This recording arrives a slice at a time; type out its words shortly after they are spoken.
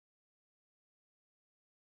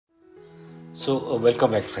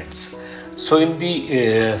Welcome back, friends. So in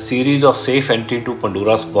the series of safe entry to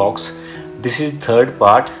Pandora's box, this is third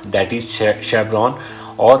part, that is Chevron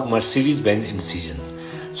or Mercedes-Benz Incision.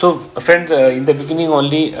 So friends, in the beginning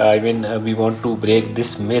only, we want to break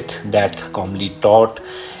this myth that commonly taught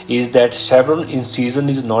is that Chevron incision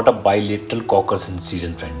is not a bilateral Kocher's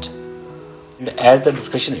incision, friends. And as the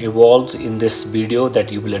discussion evolves in this video,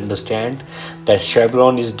 that you will understand that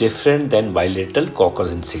Chevron is different than bilateral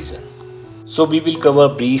Kocher's incision. So we will cover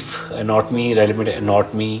brief anatomy, relevant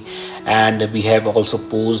anatomy, and we have also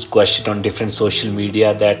posed question on different social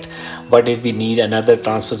media that what if we need another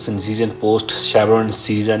transverse incision post Chevron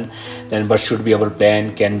incision, then what should be our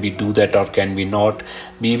plan? Can we do that or can we not?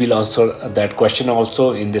 We will answer that question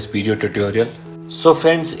also in this video tutorial. So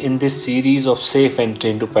friends, in this series of safe entry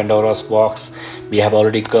into Pandora's box, we have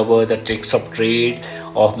already covered the tricks of trade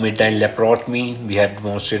of midline laparotomy. We have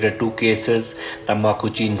demonstrated two cases, the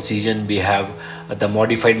Makuuchi Incision, we have the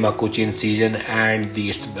modified Makuuchi Incision, and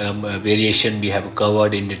the variation we have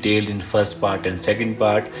covered in detail in first part and second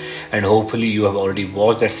part, and hopefully you have already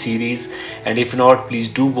watched that series, and if not, please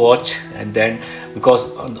do watch, and then because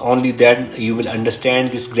only then you will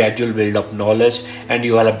understand this gradual build up knowledge and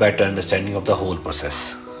you will have a better understanding of the whole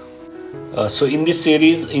process. So in this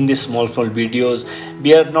series, in these small videos,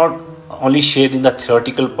 we are not only sharing the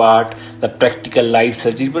theoretical part, the practical live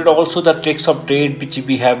surgery, but also the tricks of trade which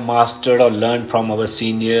we have mastered or learned from our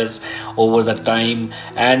seniors over the time,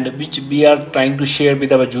 and which we are trying to share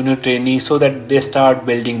with our junior trainees so that they start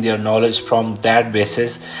building their knowledge from that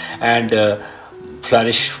basis and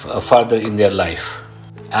flourish further in their life.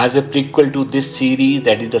 As a prequel to this series,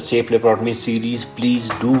 that is the Safe Laparotomy series, please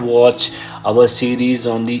do watch our series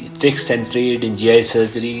on the tricks and trade in GI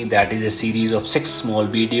surgery. That is a series of 6 small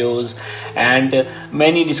videos, and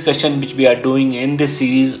many discussion which we are doing in this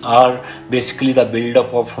series are basically the build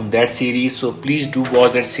up of from that series. So please do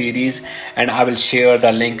watch that series, and I will share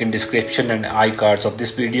the link in description and iCards of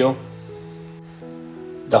this video.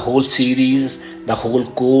 The whole series, the whole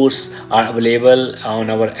course are available on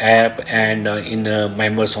our app and in the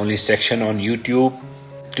members only section on YouTube.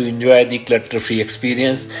 To enjoy the clutter-free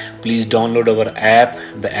experience, please download our app.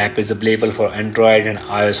 The app is available for Android and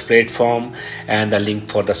iOS platform, and the link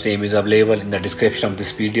for the same is available in the description of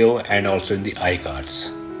this video and also in the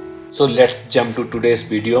iCards. So let's jump to today's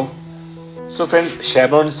video. So friends,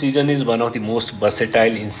 Chevron incision is one of the most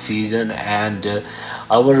versatile incision, and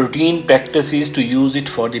our routine practice is to use it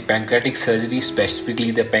for the pancreatic surgery,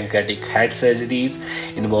 specifically the pancreatic head surgeries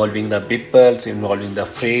involving the Bipples, involving the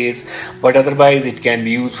phrase, but otherwise it can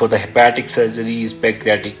be used for the hepatic surgeries,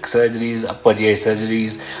 pancreatic surgeries, upper GI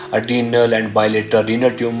surgeries, adrenal and bilateral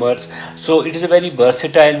renal tumors. So it is a very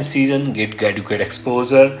versatile incision, get adequate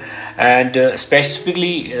exposure, and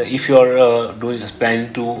specifically if you are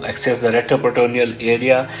planning to access the retroperitoneal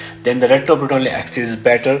area, then the retroperitoneal access is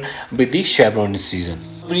better with the Chevron incision.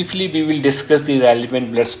 Briefly, we will discuss the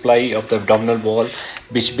relevant blood supply of the abdominal wall,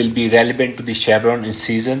 which will be relevant to the Chevron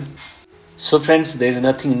incision. So friends, there is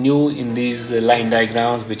nothing new in these line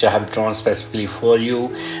diagrams which I have drawn specifically for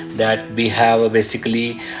you, that we have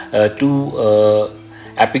basically two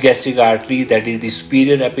epigastric artery, that is the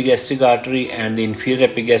superior epigastric artery and the inferior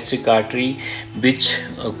epigastric artery, which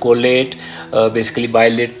collate basically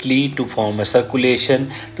bilaterally to form a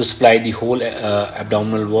circulation to supply the whole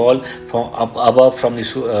abdominal wall from above from the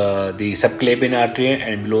subclavian artery,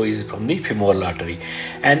 and below is from the femoral artery.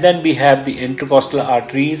 And then we have the intercostal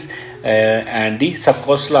arteries and the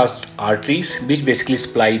subcostal arteries, which basically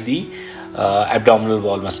supply the abdominal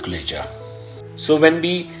wall musculature. So when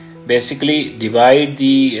we basically divide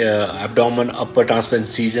the abdomen upper transverse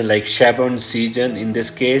incision like Chevron incision in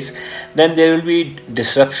this case, then there will be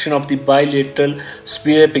disruption of the bilateral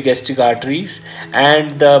superior epigastric arteries,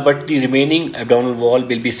 and but the remaining abdominal wall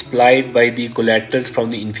will be supplied by the collaterals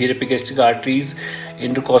from the inferior epigastric arteries,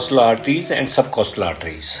 intercostal arteries and subcostal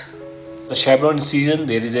arteries. The Chevron incision,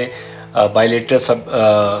 there is a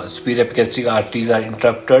bilateral superior epigastric arteries are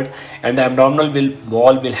interrupted, and the abdominal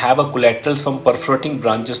wall will have a collaterals from perforating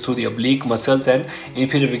branches through the oblique muscles and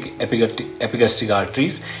inferior epigastric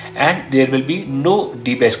arteries, and there will be no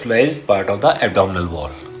devascularized part of the abdominal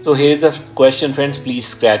wall. So here is the question, friends. Please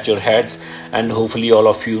scratch your heads, and hopefully all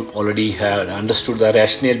of you already have understood the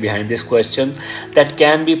rationale behind this question, that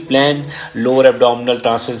can be planned lower abdominal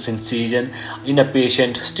transverse incision in a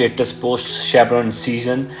patient status post Chevron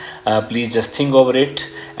incision. Please just think over it,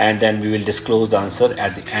 and then we will disclose the answer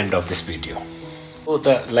at the end of this video. So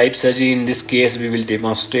the live surgery in this case we will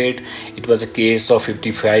demonstrate. It was a case of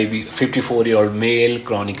 54-year-old male,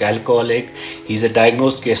 chronic alcoholic. He's a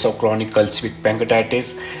diagnosed case of chronic ulcerative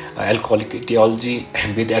pancreatitis, alcoholic etiology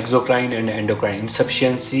with exocrine and endocrine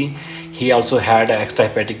insufficiency. He also had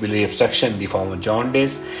extrahepatic biliary obstruction in the form of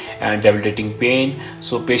jaundice and debilitating pain.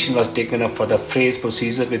 So patient was taken up for the phrase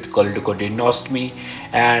procedure with choledochondrostomy.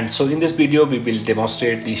 And so in this video we will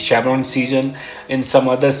demonstrate the Chevron incision. In some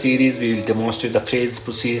other series we will demonstrate the phrase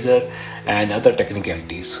procedure and other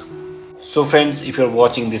technicalities. So friends, if you're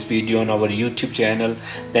watching this video on our YouTube channel,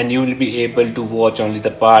 then you will be able to watch only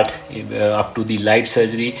the part up to the live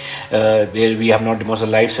surgery, where we have not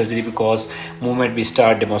demonstrated live surgery, because moment we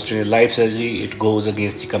start demonstrating live surgery, it goes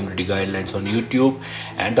against the community guidelines on YouTube.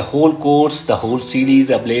 And the whole course, the whole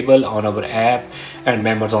series available on our app and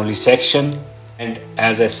members only section. And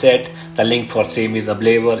as I said, the link for same is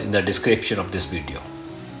available in the description of this video.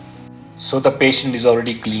 So the patient is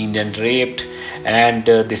already cleaned and draped, and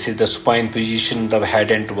this is the supine position, the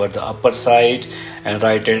head end toward the upper side and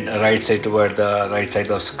right side toward the right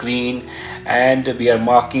side of screen, and we are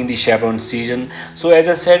marking the Chevron incision. So as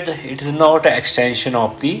I said, it is not an extension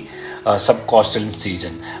of the subcostal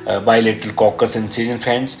incision, bilateral Kocher incision,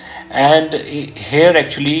 friends. And here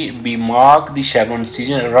actually we mark the Chevron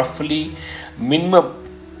incision roughly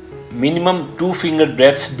minimum 2 finger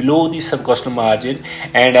breadths below the subcostal margin,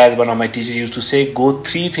 and as one of my teachers used to say, go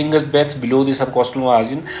 3 fingers breadths below the subcostal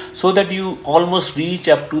margin, so that you almost reach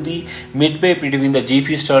up to the midway between the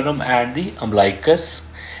GP sternum and the umbilicus.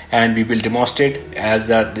 And we will demonstrate as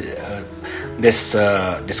this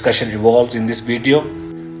discussion evolves in this video.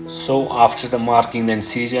 So after the marking the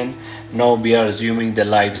incision, now we are resuming the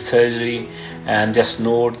live surgery. And just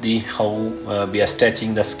note how we are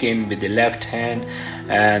stretching the skin with the left hand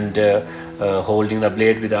and holding the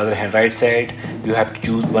blade with the other hand right side. You have to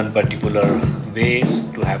choose one particular way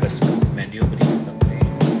to have a smooth